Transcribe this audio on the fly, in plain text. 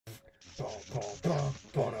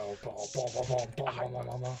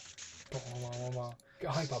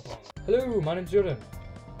Hello, my name's Jordan.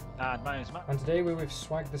 And my name's Matt. And today we're with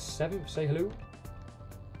SwagThe7th. Say hello.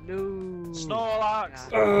 No.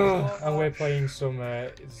 Snorlax! And we're playing some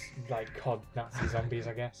like COD Nazi zombies,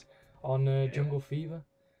 I guess, on Jungle Fever.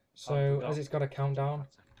 So as it's got a countdown,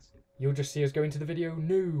 you'll just see us go into the video.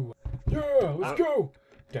 No. Yeah, let's go.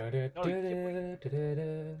 Okay.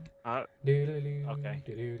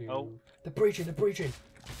 Oh. They're breaching.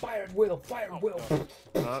 Fire at will.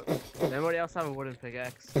 Anybody else have a wooden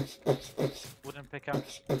pickaxe? Wooden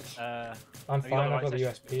pickaxe. I'm Have you got fine. the I've got the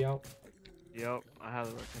right USP out. Yep, I have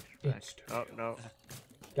the right pickaxe. Oh no.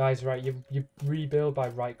 Guys, right, you rebuild by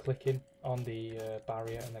right-clicking on the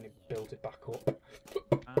barrier and then it builds it back up.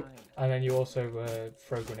 And then you also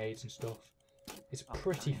throw grenades and stuff. It's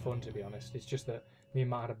pretty fun, to be honest. It's just that me and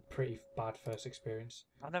Matt had a pretty bad first experience.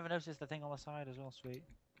 I've never noticed the thing on the side as well, sweet.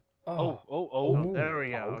 Oh, Oh, there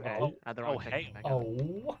we go. Okay. Oh, I had the wrong hey. pickaxe.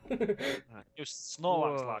 oh. It was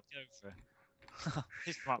Snorlax, lad. Go for it.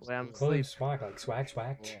 He's not Well, I'm cool. Call him swag, like swag.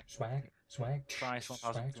 Price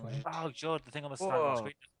 1,000. Swag. Oh, Jord, the thing on the side. Whoa.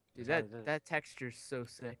 Sweet. Dude, that texture's so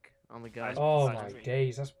sick on the gun. Oh my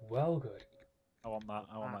days, that's well good. I want that.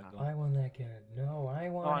 I want that gun. I want that gun. No, I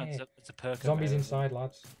Oh, want it's it. it's a perk. Zombies inside,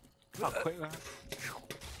 lads. Oh, quick, man.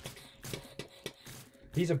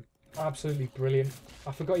 These are absolutely brilliant.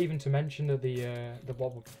 I forgot even to mention that the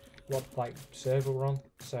what like server we're on.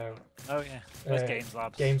 So Oh yeah. There's Games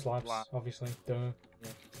Labs. Games Labs, obviously. Duh. Yeah.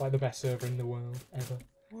 It's like the best server in the world ever.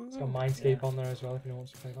 It's got Mindscape on there as well if anyone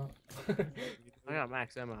wants to play that. I got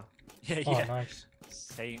max ammo. Yeah, Oh, yeah. nice.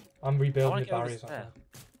 Same. I'm rebuilding the I wanna barriers. go over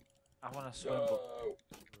I want to swim, but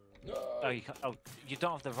oh, you can't. Oh, you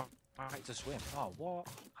don't have the right to swim. Oh, what?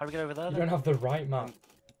 How do we get over there? You Then? don't have the right, man.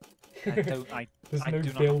 I don't. There's I no do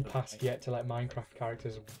not build have the pass right. yet to let Minecraft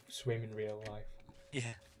characters swim in real life. Yeah.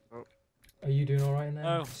 Are you doing alright in there,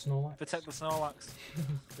 No. Snorlax? Protect the Snorlax.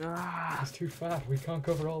 It's too far. We can't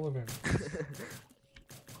cover all of him.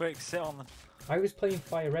 Quick, sit on them. I was playing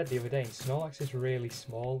Fire Red the other day, and Snorlax is really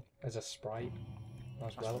small as a sprite. I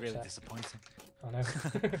was That's well really upset. disappointing. I know.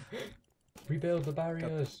 Rebuild the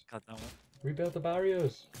barriers. God damn it. Rebuild the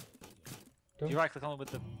barriers. You right click on it with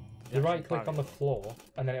the. You right click on the floor,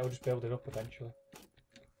 and then it'll just build it up eventually.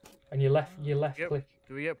 And you left Yep. click.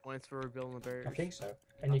 Do we get points for rebuilding the barriers? I think so.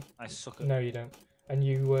 And you I suck at. no, you don't. And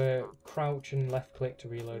you crouch and left click to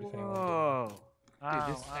reload if anyone. Whoa. Ow,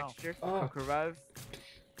 Dude, this ow. texture, Oh. Quick Revive,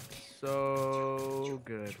 so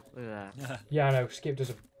good. Look at that. Yeah, I know. Skip does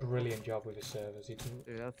a brilliant job with his servers. He doesn't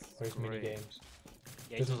Dude, that's for his mini great. games.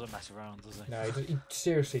 Yeah, he doesn't mess around, does he? No, he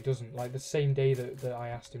seriously doesn't. Like the same day that I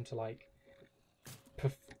asked him to like,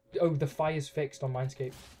 the fire's fixed on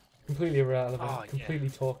Mindscape. Completely irrelevant. Oh, yeah. Completely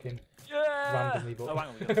talking Yeah. randomly, but Oh, hang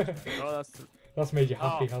on, we got this. Oh, that's that's made you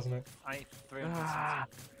happy, Oh. hasn't it? I need 300. Ah.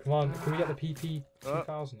 Come on, can we get the PP Oh.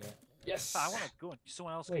 2000 yet? Yes. I want to go on.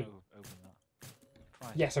 Someone else Wait. can open that.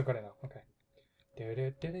 Price. Yes, I've got it now. Okay.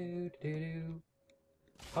 Do.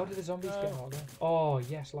 How did the zombies get out there? Oh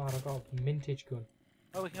yes, lad, I've got a mintage gun.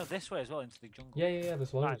 Oh, we can go this way as well into the jungle. Yeah.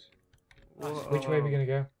 There's loads. Nice. Which way are we gonna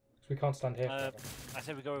go? 'Cause we can't stand here. forever. I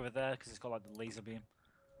said we go over there because it's got like the laser beam.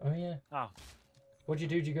 Oh yeah. Oh, What'd you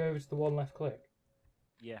do? Did you go over to the one left click?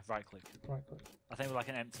 yeah, right click. Right click. I think with like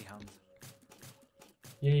an empty hand.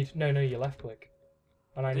 You need no, you left click.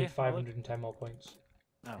 And I Do need you? 510 more points.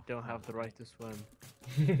 No. I don't have the right to swim.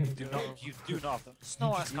 You do not.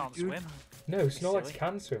 Snorlax can't You- swim. No, Snorlax silly.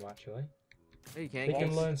 can swim actually. Hey, you can't He get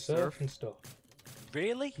can learn surf and stuff.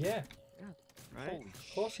 Really? Yeah, right? Holy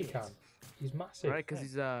of course he shit. can. He's massive. Right, because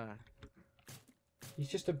He's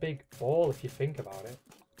just a big ball if you think about it.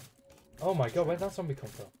 Oh my god, where'd that zombie come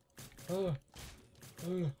from?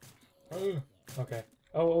 Okay.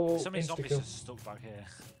 Oh, So many zombies insta-kill. are stuck back here.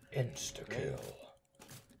 Insta-kill.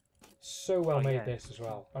 So well Oh, made yeah. this as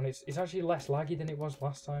well. And it's actually less laggy than it was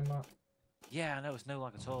last time, Matt. Yeah, I know it's no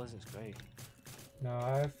lag at all, is it? It's great. No,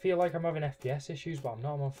 I feel like I'm having FPS issues, but I'm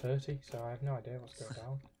not. I'm on 30, so I have no idea what's going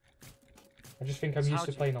down. I just think I'm So used how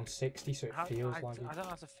to do you- playing on 60, so it How, feels I laggy. don't know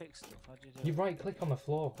how to fix stuff. How do you do You it? right click on the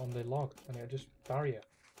floor, on the log, and it'll just barrier.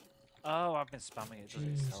 Oh, I've been spamming it. It does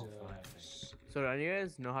it itself. Right, okay. Jesus. so do you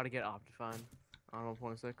guys know how to get Optifine on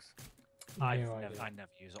 1.6? No I idea. never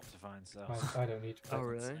use Optifine, so. I don't need to play. Oh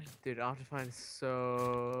really? Dude, Optifine is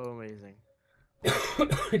so amazing.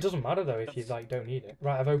 It doesn't matter though if you like don't need it.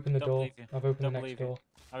 Right, I've opened the Don't door. believe you. I've opened Don't the next believe you. door.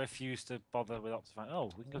 I refuse to bother with Optifine. Oh,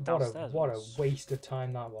 we can go downstairs. What a waste of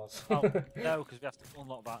time that was. Oh, no, because we have to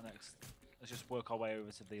unlock that next. Let's just work our way over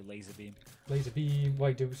to the laser beam. Laser beam.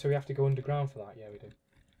 Wait, so we have to go underground for that? Yeah, we do.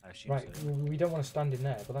 I assume Right, so. we don't want to stand in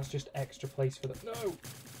there, but that's just extra place for the. No.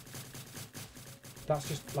 that's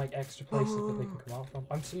just like extra places that they can come out from.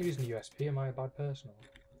 I'm still using the USP. Am I a bad person? Or...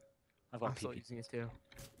 I've got I'm still PP. using it too.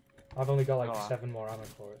 I've only got like Oh, 7 more ammo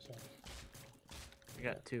for it. So. I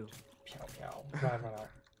got 2. Pew pew. Right, run out.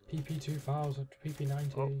 PP 2000, PP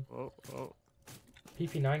 90. Oh.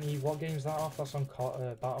 PP 90. What game's that off? That's on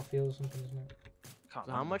Battlefield or something, isn't it? Can't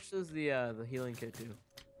So how remember. much does the healing kit do?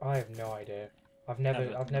 I have no idea. I've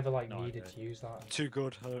never like no needed idea. to use that. Too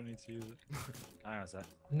good. I don't need to use it. Hang on a sec.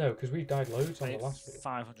 No, because we died loads on the last video.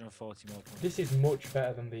 540 more points. This is much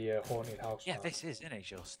better than the Haunted House Yeah, map. this is, isn't it,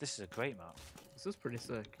 Just? This is a great map. This is pretty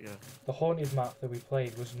sick, yeah. The Haunted map that we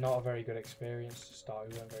played was not a very good experience to start.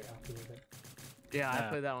 We weren't very happy with it. Yeah, I Yeah.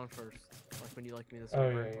 played that one first. Like when you liked me this Oh,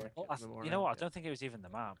 over, yeah, yeah. like, Well, in the morning. you know what? I don't think it was even the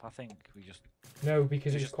map. I think we just... No, because It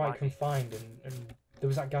it was was just quite laggy. confined and there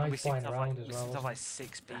was that guy we seem flying to have, around like, as we well. seem to have wasn't like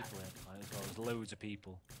 6 people in like, as well. There's loads of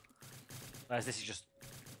people. Whereas this is just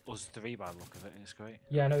us 3 by the look of it. It's great.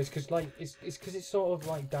 Yeah, no, it's because like it's it's sort of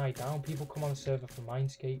like died down. People come on the server from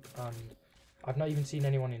Mindscape, and I've not even seen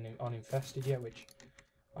anyone on Infested yet, which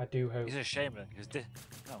I do hope. It's a shame because this...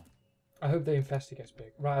 Oh. I hope the Infested gets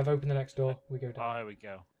big. Right, I've opened the next door. We go Oh, down. here we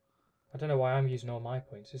go. I don't know why I'm using all my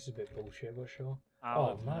points. This is a bit bullshit, but sure.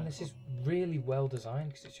 Oh, Man, this is really well designed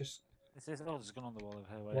because it's just. This is... Oh, there's a gun on the wall over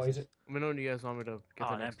here. Where What is it? Let me know when you guys want me to get Oh,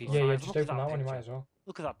 the an next MP5. one. Yeah, Look just at open that that one. You might picture. as well.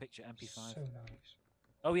 Look at that picture, MP5. So nice.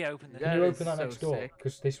 Oh yeah, open the... That Can you is open that so next door? sick.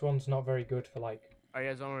 Because this one's not very good for like. Are you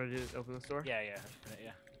guys want me to open this door? Yeah, open it,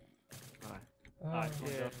 yeah. Alright.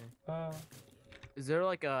 Alright, Yeah. Is there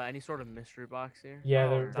like any sort of mystery box here? Yeah, Oh,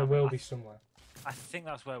 there damn it. will be somewhere. I think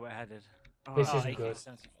that's where we're headed. This Oh, isn't good.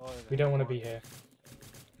 AK-74 over We don't here. want to be here.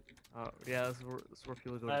 Oh, yeah, this is where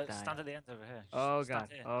people go to die. Stand at the end over here. Just Oh stand god.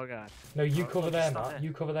 here. Oh god. No, you Oh, cover just there, stand Matt. there.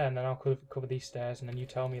 You cover there, and then I'll cover these stairs, and then you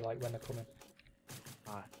tell me like when they're coming.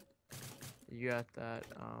 You got that.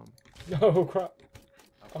 Oh crap!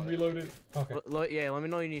 I've I'm got it. reloaded. Okay. Yeah, let me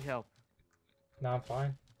know you need help. No, I'm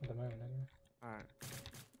fine at the moment. Anyway. Alright.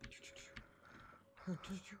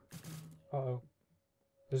 Uh-oh.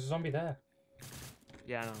 There's a zombie there.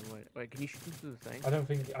 Yeah, no, wait, can you shoot him through the thing? I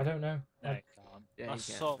don't know. No, I- you can't. Yeah, That's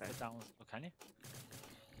you can, sort right. of down. Oh, can you?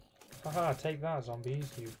 Haha, take that, zombies,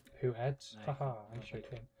 you who heads. No, you Haha, can't. and shoot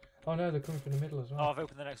him. Oh no, they're coming from the middle as Oh, well. I've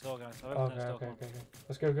opened the next door, guys. I've Oh, opened the okay, next door. okay.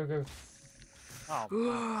 Let's go, go, go. Oh,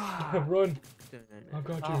 man. Run! Oh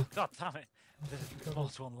god, Oh, you. god damn it. There's more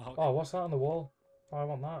to unlock. Oh, what's that on the wall? Oh, I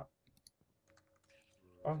want that.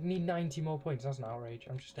 I need 90 more points. That's an outrage.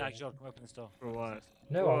 I'm just. No, staying. John, come open this door. For what?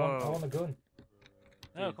 No, I want the gun.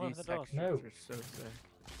 No, Dude, come open these the door. sections No. are so sick.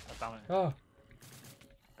 Oh, damn it. Oh,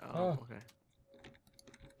 Oh, Oh. okay.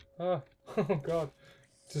 oh, oh god.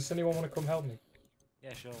 Does anyone want to come help me?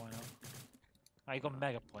 Yeah, sure, why not? Oh, you got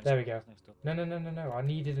mega points. There we Open go. this next door. No. I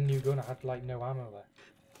needed a new gun. I had like no ammo left.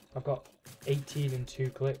 I've got 18 and 2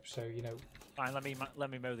 clips, so you know. Fine, let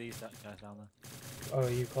me mow these guys down there. Oh, are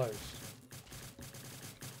you close?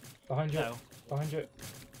 Behind you. No. Behind you.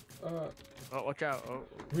 Oh, watch out. Oh,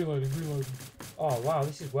 Reloading. Oh wow,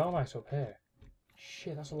 this is well nice up here.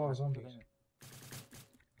 Shit, that's a lot of zombies.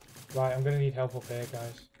 Right, I'm gonna need help up here,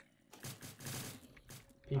 guys.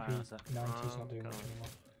 PP that's it. 90's not doing much God. anymore.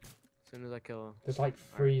 as soon as I kill him. There's like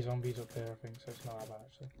 3 zombies up here, I think, so it's not that bad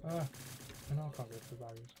actually. No, I can't go through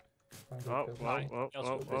barriers. Can't go Oh, through whoa, barriers. whoa, Just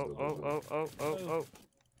whoa, open whoa, this whoa, whoa, whoa, whoa.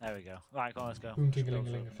 There we go. Right, come on, let's go. Boom, Let's go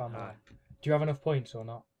tingling, for it. family. Alright. Do you have enough points or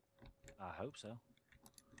not? I hope so.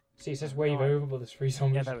 See, it says wave No, I- over, but there's 3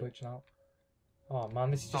 zombies there we- glitching out. Oh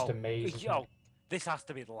man, this is just a maze. isn't Yo, it? this has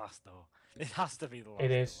to be the last door. This has to be the last.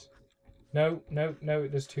 It is. No,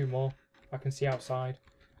 there's 2 more. I can see outside.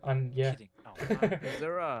 And yeah. Kidding. Oh, man. Is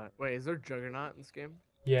there wait, is there Juggernaut in this game?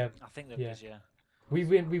 Yeah, I think there Yeah. is, yeah. we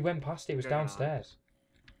went past it. It was Juggernaut. downstairs.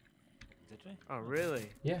 Did we? Oh, really?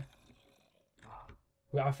 Yeah.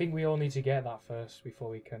 Well, I think we all need to get that first before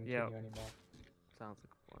we can Yeah. continue anymore. Sounds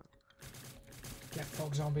like a plan. Get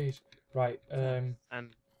fog zombies. Right. And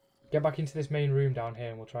Get back into this main room down here,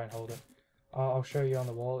 and we'll try and hold it. I'll show you on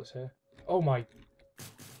the wall. It's here. Oh my.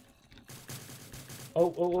 Oh,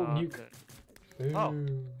 nuke. good. Oh.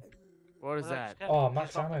 Ooh. What is Well, that? yeah, Oh, it's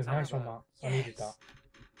max got ammo. max Nice ammo. one, Matt. I needed that. Yes.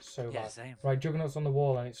 So Yeah, bad. same. Right, Juggernaut's on the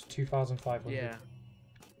wall, and it's 2,500. Yeah.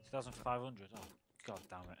 2,500. Oh, god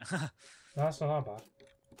damn it. No, that's not that bad.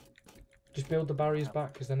 Just build the barriers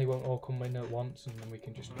back, because then they won't all come in at once, and then we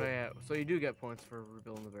can just. Oh, yeah. So you do get points for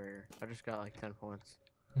rebuilding the barrier. I just got like 10 points.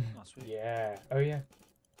 Oh, sweet. Yeah. Oh yeah.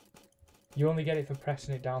 You only get it for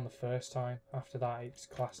pressing it down the first time. After that, it's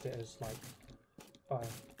classed it as like.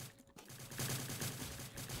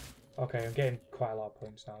 Okay, I'm getting quite a lot of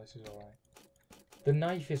points now. This is all right. The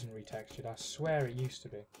knife isn't retextured. I swear it used to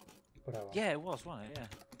be. But oh well. Yeah, it was, wasn't it?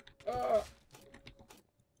 Yeah.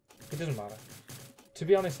 It doesn't matter. To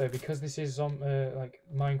be honest though, because this is on like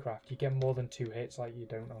Minecraft, you get more than 2 hits like you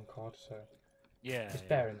don't on COD, so Yeah. it's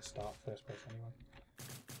better in the start first place anyway.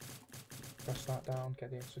 Press that down, get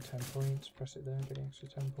the extra 10 points. Press it there, get the extra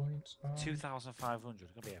 10 points. 2,500.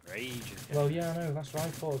 It's gonna be here for ages. Well, yeah, I know, that's what I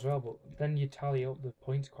thought as well, but then you tally up the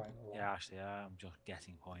points quite a lot. Yeah, actually, I'm just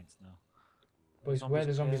getting points now. But it's where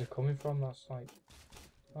the zombies are coming from, that's like...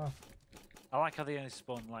 Ah. I like how they only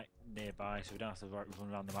spawn like nearby, so we don't have to run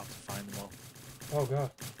around the map to find them all. Oh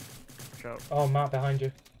god. Show. Oh, Matt behind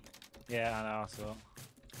you. Yeah, I know, so...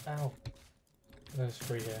 Ow. There's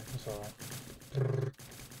 3 here, that's alright.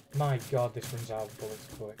 My god, this runs out of bullets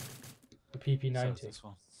quick. The PP90. So this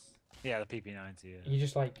one. Yeah, the PP90, yeah. You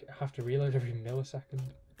just like have to reload every millisecond.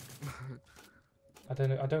 I don't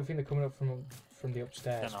know. I don't think they're coming up from the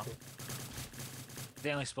upstairs. They're not.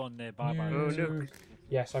 They only spawn nearby. No.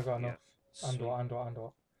 Yes, I've got enough. Yeah. And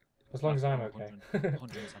what? As long as I'm okay.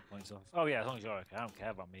 110 points off. Oh yeah, as long as you're okay. I don't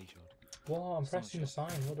care about me, George. What? I'm pressing the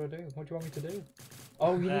sign. What do I do? What do you want me to do?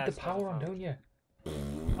 Oh, you need the power on, don't you?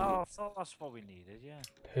 Oh, I thought that's what we needed, yeah.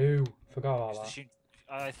 Pooh. Forgot about that.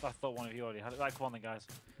 I thought one of you already had it. Right, come on then, guys.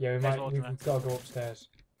 Yeah, we've got to go upstairs.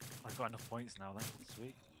 I've got enough points now then.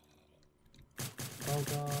 Sweet. Oh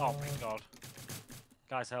god. Oh my god.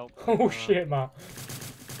 Guys, help. Oh shit, Matt.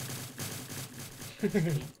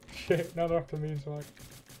 Shit, now they're after me and Swag.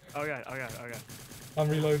 Okay. I'm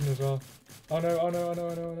reloading as well. Oh no.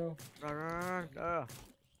 Run.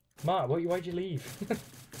 Matt, why'd you leave?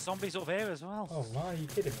 Zombies up here as well. Oh, Matt, are you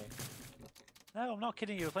kidding me? No, I'm not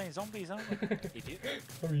kidding you. We're playing zombies, aren't we? Idiot.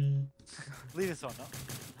 Sorry. Leave this on, no?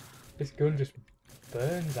 This gun just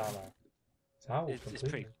burns ammo. It's out It's completely.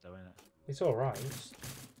 pretty good though, isn't it? It's alright.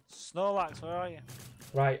 Snorlax, where are you?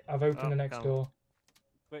 Right, I've opened the next door.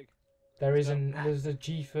 Quick. There's a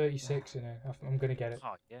G36 in here. I'm gonna get it.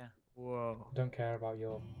 Oh, yeah. Whoa. Don't care about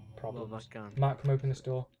your problems. Love that gun. Matt, come open this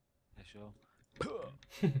door. Yeah, sure.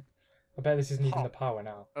 I bet this isn't even the power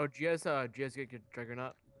now. Oh, do you guys get your trigger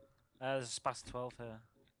nut? There's a Spas 12 here.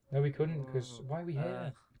 No, we couldn't, because why are we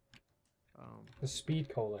here? Um, There's speed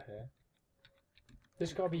cola here. This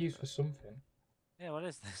has got to be used for something. Yeah, what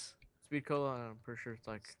is this? speed cola. I'm pretty sure it's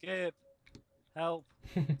like. Skip. Help.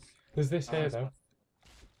 There's this here, though.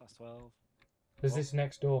 Spas 12. There's What? this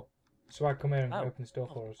next door. Swag, come here and Oh. open this door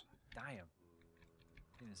for us. Damn.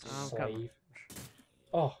 Slave.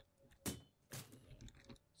 Oh,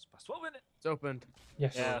 Spas 12 in it. It's opened.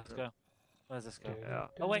 yes. Yeah, let's go. Where's this go? Yeah.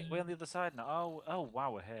 Oh wait, we're on the other side now. Oh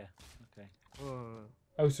wow, we're here. Okay. Whoa.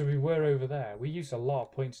 Oh, so we were over there. We used a lot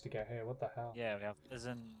of points to get here. What the hell? Yeah, we have. There's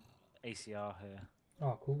an ACR here.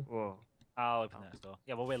 Oh, cool. Whoa. I'll open the next door.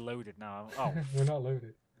 Yeah, well we're loaded now. Oh, We're not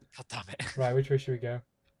loaded. god damn it. Right, which way should we go?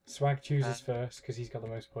 Swag chooses first because he's got the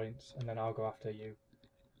most points, and then I'll go after you.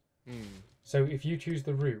 So if you choose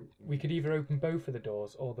the route, we could either open both of the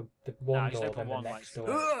doors or the one just door, open then the one, next like,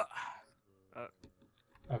 door.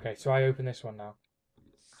 Okay, so I open this one now.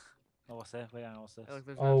 Oh, what's this? Wait, hang on, what's this?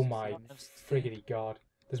 Oh my friggity god.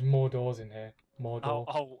 There's more doors in here. More doors.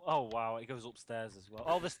 Oh wow, it goes upstairs as well.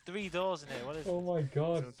 Oh, there's 3 doors in here. What is Oh this? my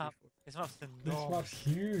god. This map's This enormous. map's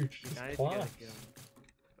huge. It's I need to class. get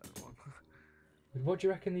a better one. What do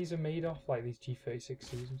you reckon these are made of? Like these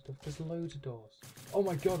G36Cs and stuff? There's loads of doors. Oh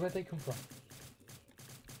my god, where'd they come from?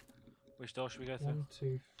 Which door should we go through? 1,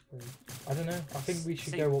 2, 3. I don't know. I think we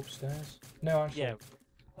should See- go upstairs. No, actually. Yeah.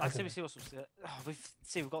 I I don't say we know. see what's upstairs. Oh,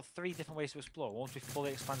 we've got 3 different ways to explore. Once we've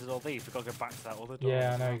fully expanded all these, we've got to go back to that other door. Yeah,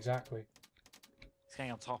 I as know well. exactly. It's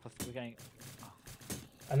getting on top of. We're getting.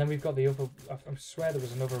 And then we've got the other. I swear there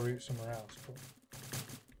was another route somewhere else, but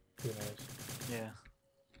who knows? Yeah.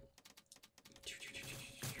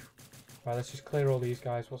 Right, let's just clear all these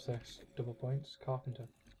guys. What's this? Double points? Carpenter.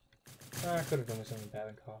 Ah, I could have done with something better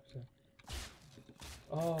than carpenter.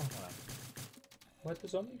 Oh, where'd the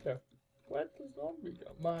zombie go? Where'd the zombie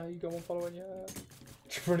go? Ma, you going following you?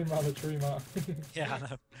 Running around the tree, Matt. Yeah, I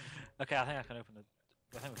know. Okay, I think I can open the.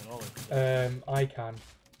 I think we can all open. I can.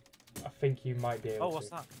 I think you might be able to. Oh, what's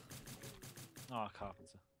that? Oh,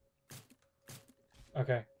 carpenter.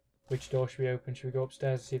 Okay. Which door should we open? Should we go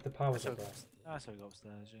upstairs and see if the power's up there? I say we go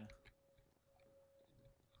upstairs. Yeah.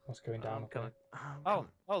 What's going down up there? Oh,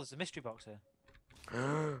 there's a mystery box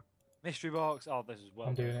here. Mystery box. Oh, this is well.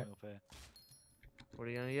 I'm doing it. Up here. What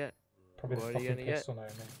are you gonna get? Probably the What are you fucking gonna get? pistol now,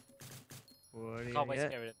 mate. What are you Can't gonna wait to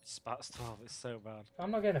get? get rid of this spat stuff. It's so bad.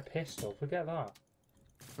 I'm not getting a pistol. Forget that.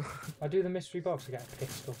 I do the mystery box. I get a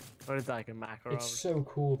pistol. What is that, like a macro? It's so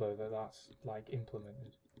cool though that that's like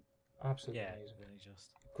implemented. Absolutely Yeah, amazing. really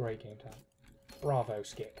just. Great game time. Bravo,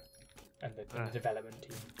 Skip, and the development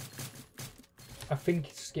team. I think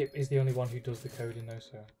Skip is the only one who does the coding though,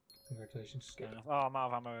 so congratulations, Skip. Oh, I'm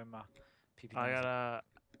out of ammo in my PP I guns. got a.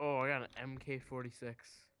 Oh, I got an MK46. I've That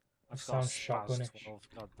got a sounds shotgunish. Spaz 12.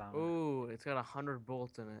 God damn it. Oh, it's got 100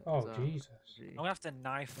 bolts in it. Oh, It's, Jesus. gee. I'm gonna have to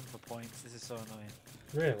knife them for points. This is so annoying.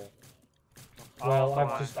 Really? Oh, Well, come I'm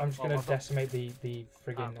on. just Oh, gonna what the- decimate the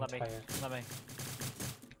friggin' let me.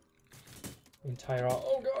 entire art.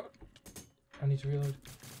 Oh god! I need to reload.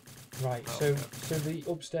 Right, Oh, so okay. so the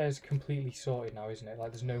upstairs completely sorted now, isn't it?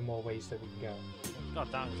 Like there's no more ways that we can go. God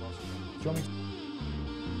damn, it's awesome. Do you want me to